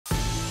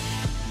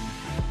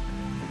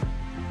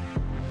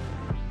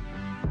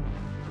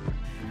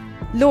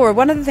Laura,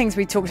 one of the things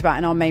we talked about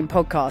in our main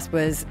podcast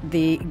was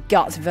the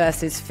gut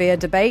versus fear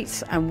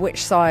debate and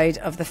which side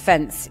of the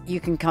fence you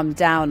can come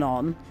down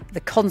on, the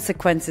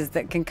consequences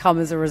that can come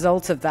as a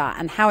result of that,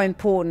 and how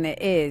important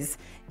it is,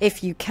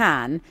 if you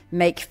can,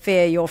 make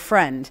fear your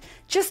friend.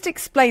 Just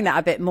explain that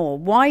a bit more.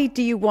 Why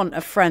do you want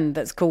a friend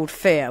that's called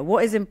fear?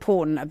 What is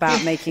important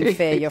about making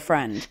fear your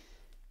friend?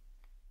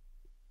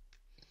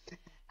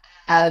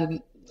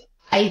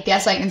 I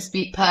guess I can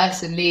speak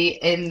personally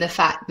in the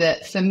fact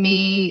that for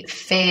me,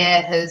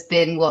 fear has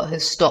been what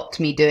has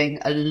stopped me doing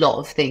a lot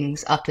of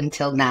things up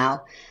until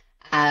now.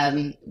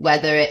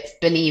 Whether it's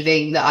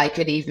believing that I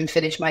could even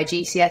finish my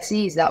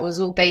GCSEs, that was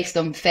all based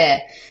on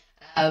fear.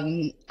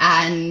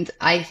 And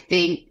I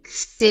think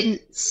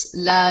since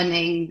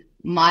learning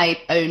my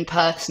own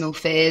personal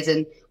fears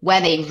and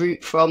where they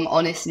root from,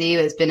 honestly,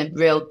 has been a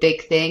real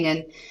big thing.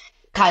 And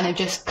kind of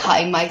just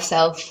cutting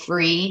myself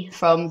free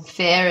from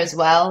fear as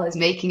well as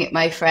making it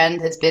my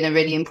friend has been a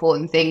really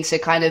important thing. So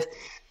kind of,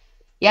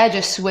 yeah,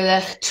 just with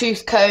a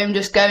tooth comb,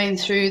 just going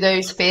through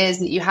those fears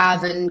that you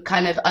have and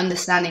kind of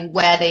understanding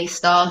where they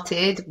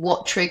started,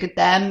 what triggered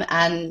them,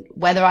 and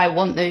whether I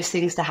want those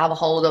things to have a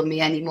hold on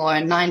me anymore.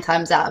 And 9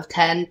 times out of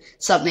 10,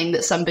 something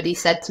that somebody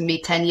said to me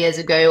 10 years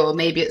ago, or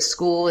maybe at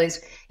school, is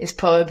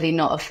probably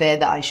not a fear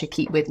that I should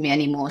keep with me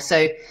anymore.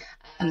 So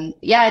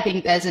yeah, I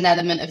think there's an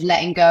element of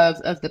letting go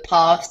of the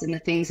past and the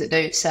things that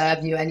don't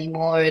serve you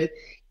anymore, and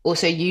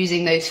also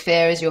using those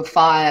fear as your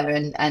fire,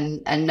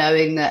 and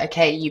knowing that,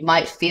 okay, you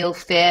might feel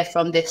fear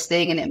from this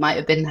thing and it might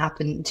have been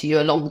happened to you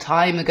a long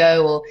time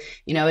ago, or,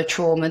 you know, a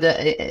trauma that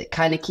it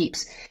kind of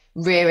keeps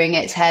rearing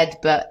its head.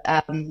 But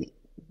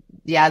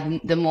yeah,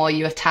 the more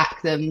you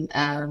attack them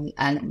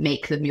and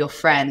make them your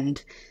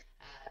friend,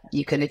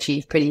 you can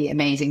achieve pretty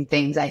amazing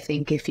things, I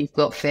think, if you've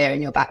got fear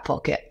in your back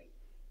pocket.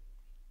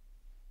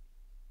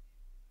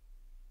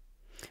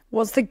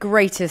 What's the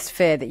greatest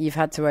fear that you've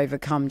had to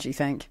overcome, do you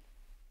think?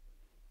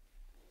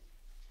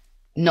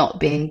 Not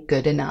being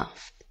good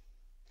enough.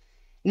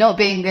 Not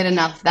being good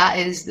enough. That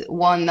is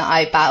one that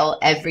I battle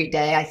every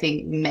day. I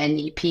think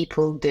many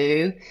people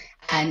do.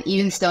 And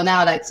even still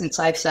now, like since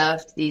I've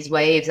surfed these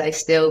waves, I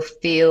still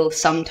feel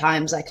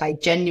sometimes like I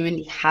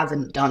genuinely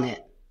haven't done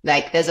it.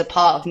 Like there's a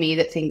part of me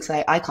that thinks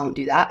like, I can't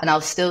do that. And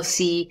I'll still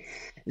see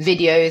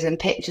videos and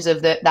pictures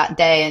of that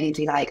day and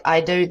be like,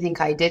 I don't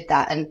think I did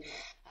that. And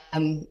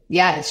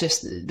yeah, it's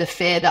just the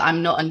fear that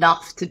I'm not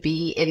enough to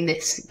be in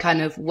this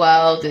kind of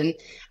world, and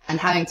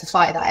having to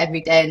fight that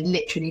every day and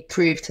literally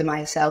prove to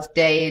myself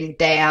day in,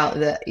 day out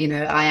that, you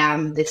know, I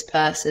am this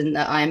person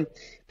that I'm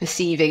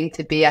perceiving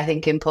to be. I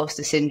think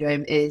imposter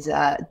syndrome is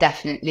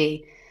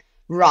definitely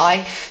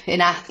rife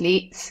in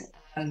athletes.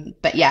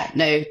 But yeah,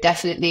 no,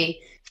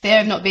 definitely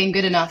fear of not being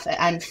good enough,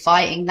 and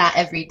fighting that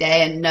every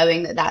day and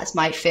knowing that that's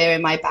my fear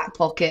in my back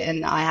pocket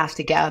and I have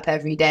to get up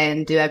every day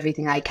and do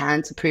everything I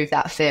can to prove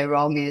that fear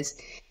wrong is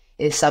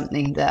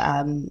something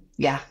that,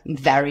 yeah, I'm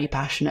very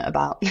passionate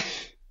about.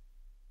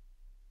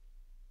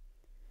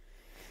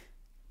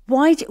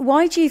 Why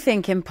do you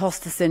think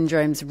imposter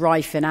syndrome's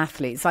rife in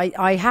athletes?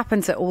 I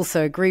happen to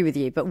also agree with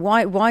you, but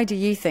why do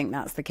you think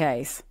that's the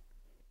case?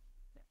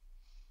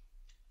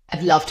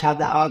 I'd love to have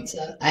that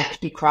answer. I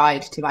actually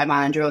cried to my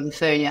manager on the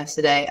phone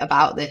yesterday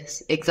about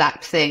this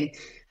exact thing.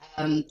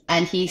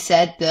 And he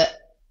said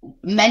that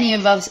many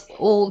of us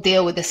all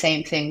deal with the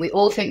same thing. We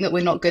all think that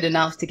we're not good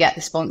enough to get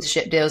the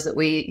sponsorship deals that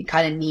we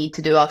kind of need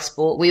to do our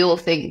sport. We all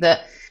think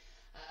that,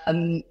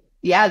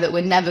 yeah, that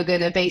we're never going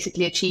to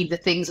basically achieve the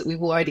things that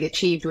we've already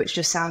achieved, which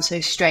just sounds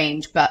so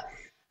strange. But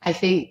I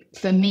think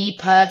for me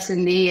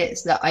personally,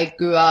 it's that I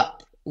grew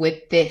up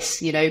with this,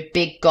 you know,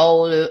 big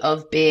goal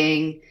of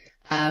being,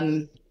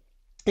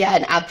 yeah,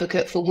 an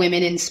advocate for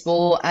women in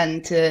sport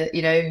and to,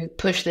 you know,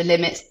 push the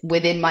limits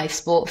within my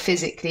sport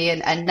physically.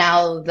 And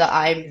now that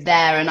I'm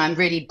there and I'm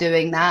really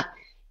doing that,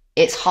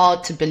 it's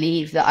hard to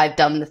believe that I've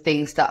done the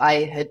things that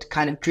I had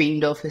kind of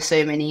dreamed of for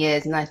so many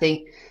years. And I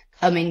think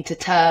coming to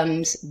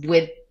terms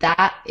with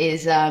that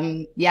is,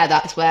 yeah,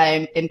 that's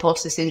where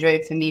imposter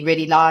syndrome for me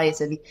really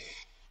lies.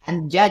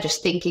 And yeah,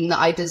 just thinking that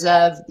I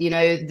deserve, you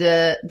know,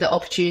 the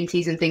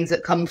opportunities and things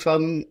that come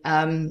from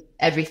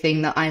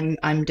everything that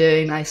I'm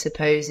doing, I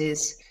suppose,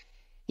 is,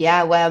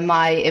 yeah, where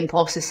my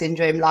imposter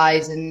syndrome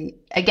lies. And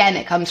again,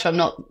 it comes from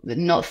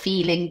not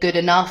feeling good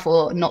enough,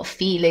 or not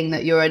feeling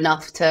that you're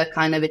enough to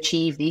kind of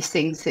achieve these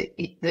things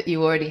that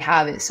you already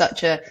have. It's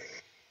such a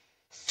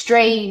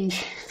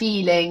strange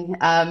feeling,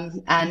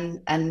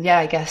 and yeah,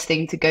 I guess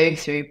thing to go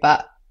through,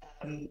 but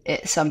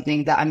it's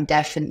something that I'm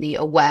definitely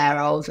aware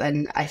of.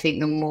 And I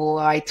think the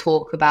more I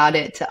talk about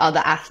it to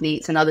other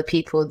athletes and other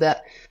people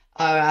that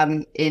are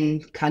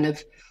in kind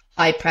of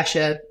high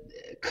pressure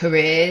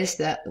careers,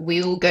 that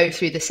we all go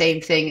through the same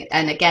thing.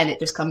 And again, it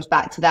just comes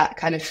back to that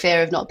kind of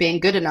fear of not being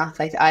good enough,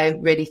 I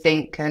really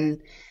think.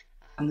 And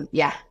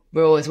yeah,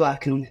 we're always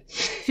working on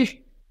it.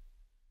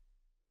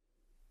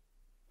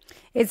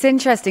 It's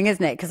interesting,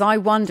 isn't it? Because I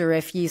wonder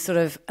if you sort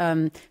of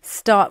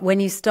when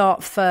you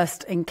start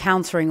first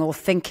encountering or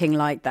thinking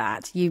like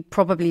that, you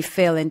probably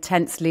feel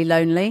intensely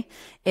lonely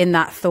in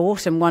that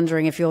thought and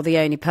wondering if you're the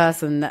only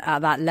person that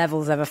at that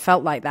level's ever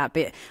felt like that.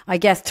 But I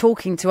guess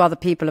talking to other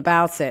people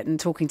about it and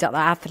talking to other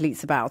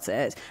athletes about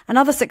it and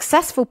other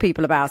successful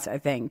people about it, I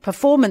think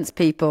performance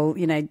people,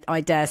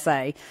 I dare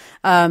say,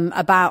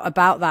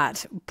 about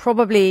that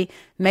probably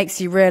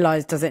makes you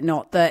realize, does it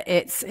not, that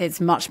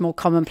it's much more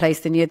commonplace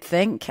than you'd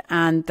think,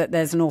 and that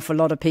there's an awful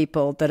lot of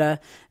people that are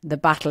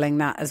battling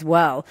that as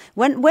well.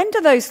 When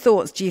do those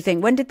thoughts, do you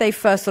think, when did they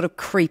first sort of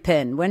creep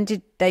in? When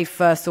did they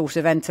first sort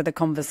of enter the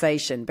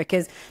conversation?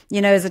 Because,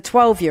 as a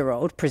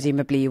 12-year-old,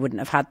 presumably you wouldn't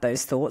have had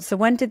those thoughts. So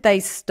when did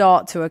they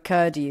start to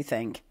occur, do you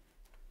think?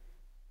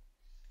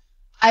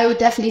 I would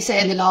definitely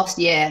say in the last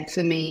year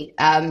for me.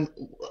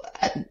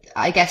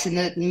 I guess in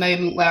the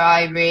moment where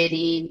I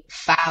really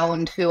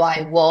found who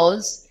I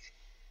was,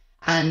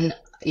 and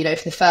for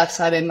the first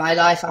time in my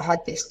life I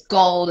had this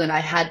goal, and I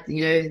had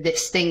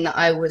this thing that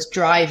I was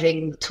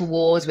driving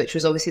towards, which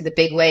was obviously the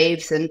big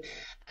waves, and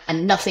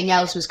nothing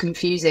else was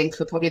confusing.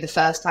 For probably the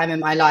first time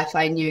in my life,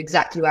 I knew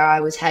exactly where I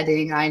was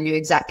heading. I knew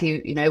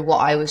exactly what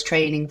I was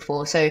training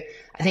for. So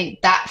I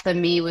think that for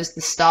me was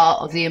the start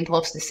of the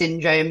imposter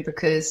syndrome,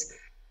 because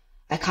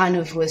I kind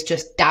of was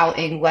just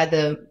doubting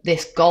whether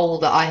this goal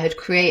that I had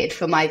created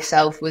for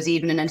myself was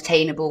even an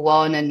attainable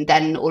one. And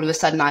then all of a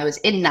sudden I was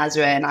in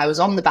Nazaré and I was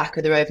on the back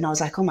of the rope, and I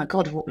was like, oh my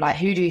God,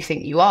 who do you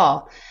think you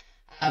are?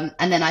 And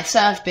then I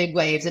surfed big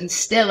waves, and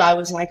still I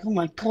was like, oh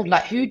my God,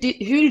 who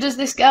does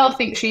this girl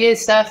think she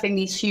is, surfing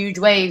these huge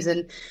waves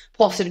and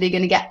possibly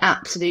going to get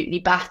absolutely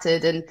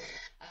battered?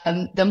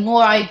 And the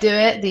more I do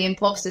it, the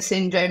imposter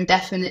syndrome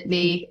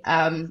definitely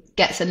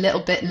gets a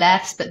little bit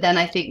less. But then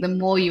I think the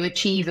more you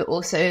achieve, it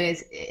also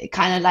is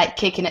kind of like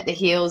kicking at the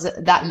heels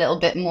that little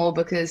bit more,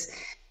 because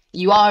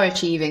you are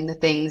achieving the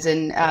things.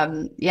 And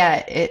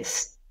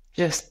it's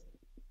just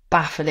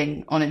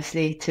baffling,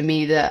 honestly, to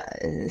me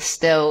that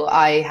still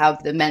I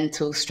have the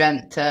mental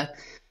strength to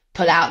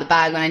pull out the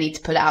bag when I need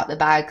to pull out the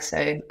bag.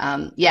 So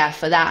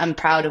for that, I'm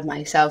proud of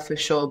myself for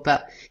sure,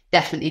 but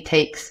definitely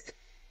takes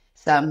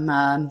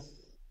some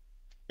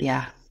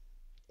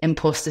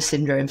imposter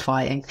syndrome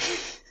fighting.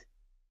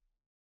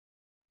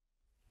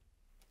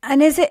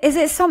 And is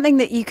it something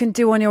that you can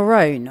do on your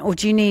own, or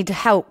do you need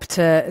help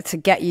to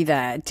get you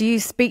there? Do you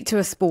speak to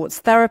a sports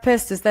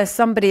therapist? Is there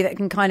somebody that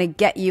can kind of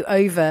get you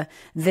over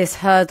this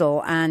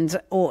hurdle,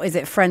 or is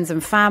it friends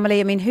and family?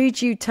 I mean, who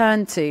do you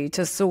turn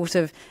to sort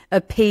of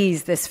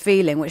appease this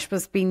feeling, which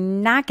must be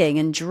nagging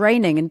and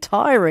draining and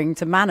tiring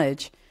to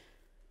manage?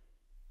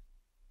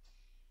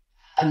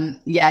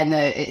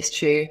 It's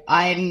true.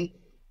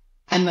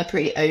 I'm a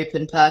pretty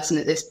open person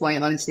at this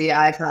point, honestly.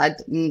 I've had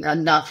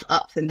enough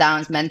ups and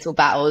downs, mental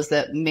battles,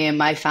 that me and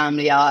my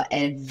family are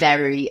a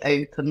very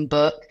open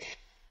book.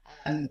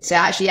 So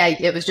actually,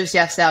 it was just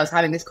yesterday I was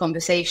having this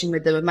conversation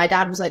with them, and my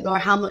dad was like, Laura,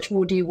 how much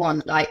more do you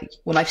want?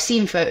 I've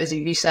seen photos of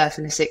you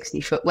surfing a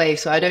 60-foot wave,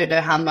 so I don't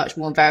know how much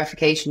more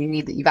verification you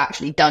need that you've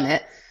actually done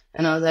it.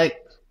 And I was like,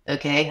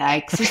 okay,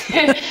 thanks.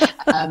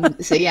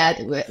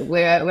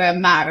 We're a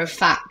matter of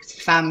fact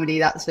family,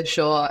 that's for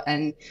sure,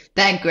 and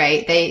they're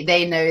great.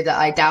 They know that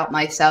I doubt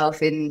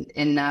myself in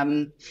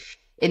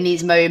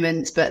these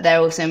moments, but they're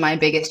also my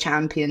biggest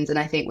champions. And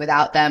I think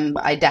without them,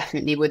 I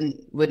definitely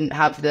wouldn't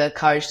have the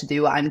courage to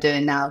do what I'm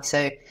doing now.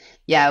 So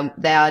yeah,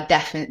 they are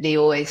definitely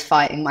always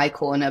fighting my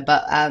corner.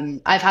 But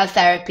I've had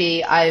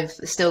therapy. I've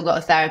still got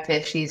a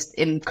therapist. She's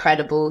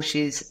incredible.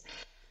 She's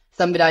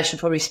somebody I should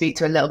probably speak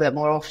to a little bit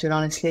more often,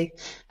 honestly.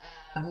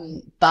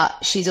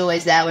 But she's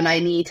always there when I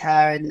need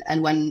her,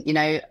 and when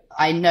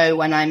I know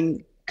when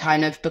I'm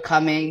kind of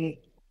becoming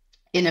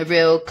in a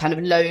real kind of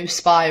low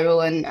spiral,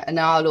 and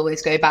I'll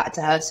always go back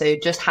to her. So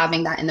just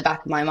having that in the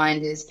back of my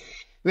mind is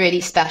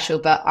really special.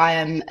 But I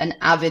am an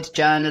avid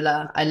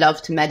journaler. I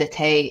love to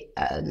meditate.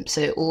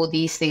 So all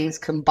these things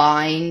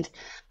combined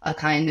are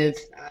kind of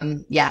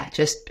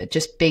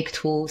just big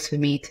tools for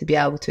me to be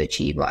able to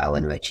achieve what I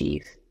want to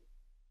achieve.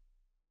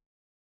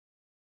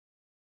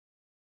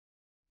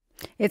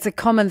 It's a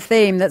common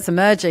theme that's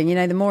emerging.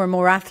 The more and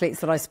more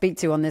athletes that I speak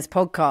to on this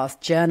podcast,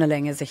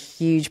 journaling is a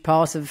huge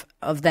part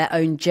of their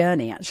own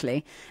journey,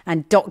 actually.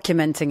 And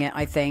documenting it,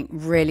 I think,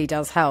 really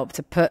does help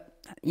to put,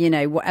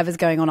 whatever's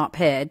going on up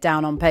here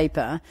down on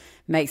paper.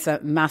 Makes a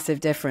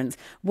massive difference.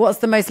 What's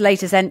the most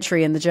latest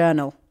entry in the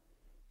journal?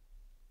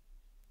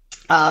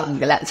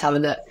 Let's have a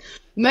look.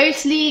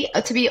 Mostly,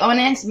 to be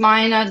honest,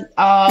 mine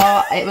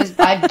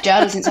I've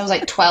journaled since I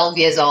was 12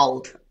 years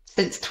old.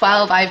 Since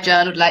 12, I've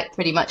journaled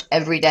pretty much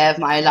every day of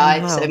my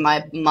life. Wow. So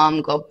my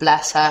mum, God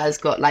bless her, has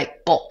got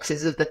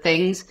boxes of the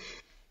things.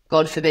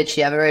 God forbid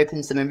she ever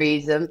opens them and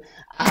reads them.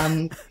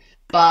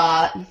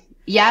 But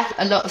yeah,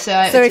 a lot. So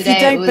if you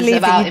don't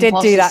believe that you did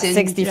do that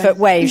 60-foot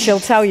wave, she'll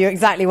tell you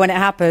exactly when it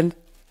happened.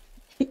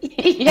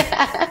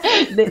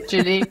 Yeah,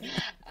 literally.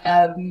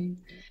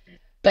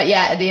 But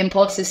yeah, the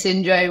imposter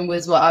syndrome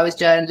was what I was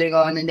journaling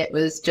on, and it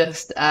was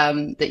just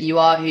that you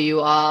are who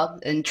you are,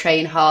 and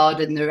train hard,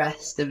 and the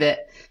rest of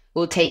it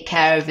will take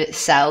care of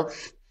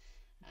itself.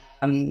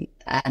 And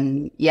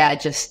yeah,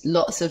 just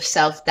lots of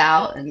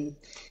self-doubt and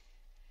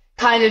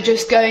kind of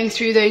just going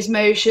through those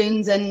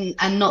motions and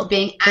not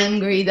being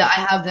angry that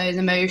I have those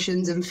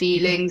emotions and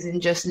feelings,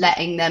 and just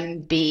letting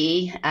them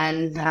be.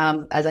 And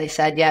as I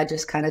said, yeah,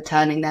 just kind of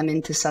turning them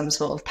into some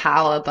sort of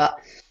power. But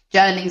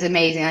journaling's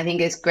amazing. I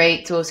think it's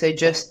great to also,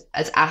 just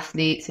as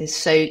athletes, it's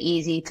so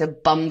easy to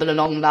bumble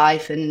along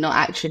life and not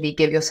actually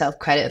give yourself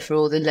credit for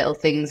all the little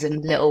things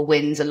and little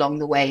wins along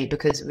the way,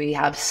 because we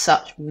have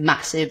such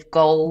massive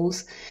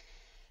goals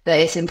that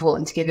it's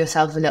important to give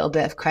yourself a little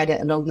bit of credit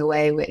along the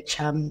way, which,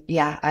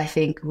 yeah, I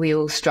think we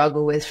all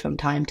struggle with from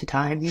time to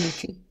time.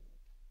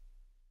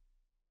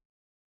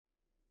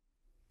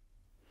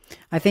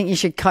 I think you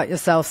should cut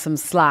yourself some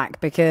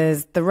slack,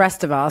 because the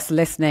rest of us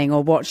listening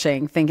or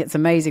watching think it's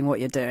amazing what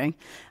you're doing.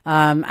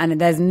 And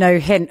there's no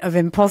hint of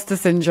imposter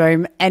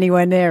syndrome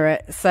anywhere near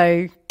it.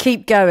 So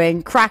keep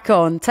going, crack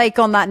on, take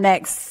on that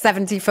next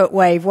 70-foot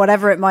wave,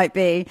 whatever it might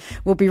be.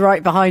 We'll be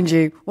right behind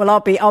you. Well, I'll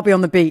be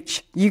on the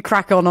beach. You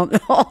crack on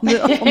the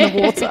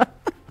water.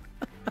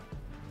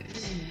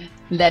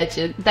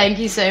 Legend. Thank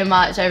you so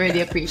much. I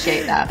really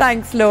appreciate that.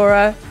 Thanks,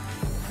 Laura.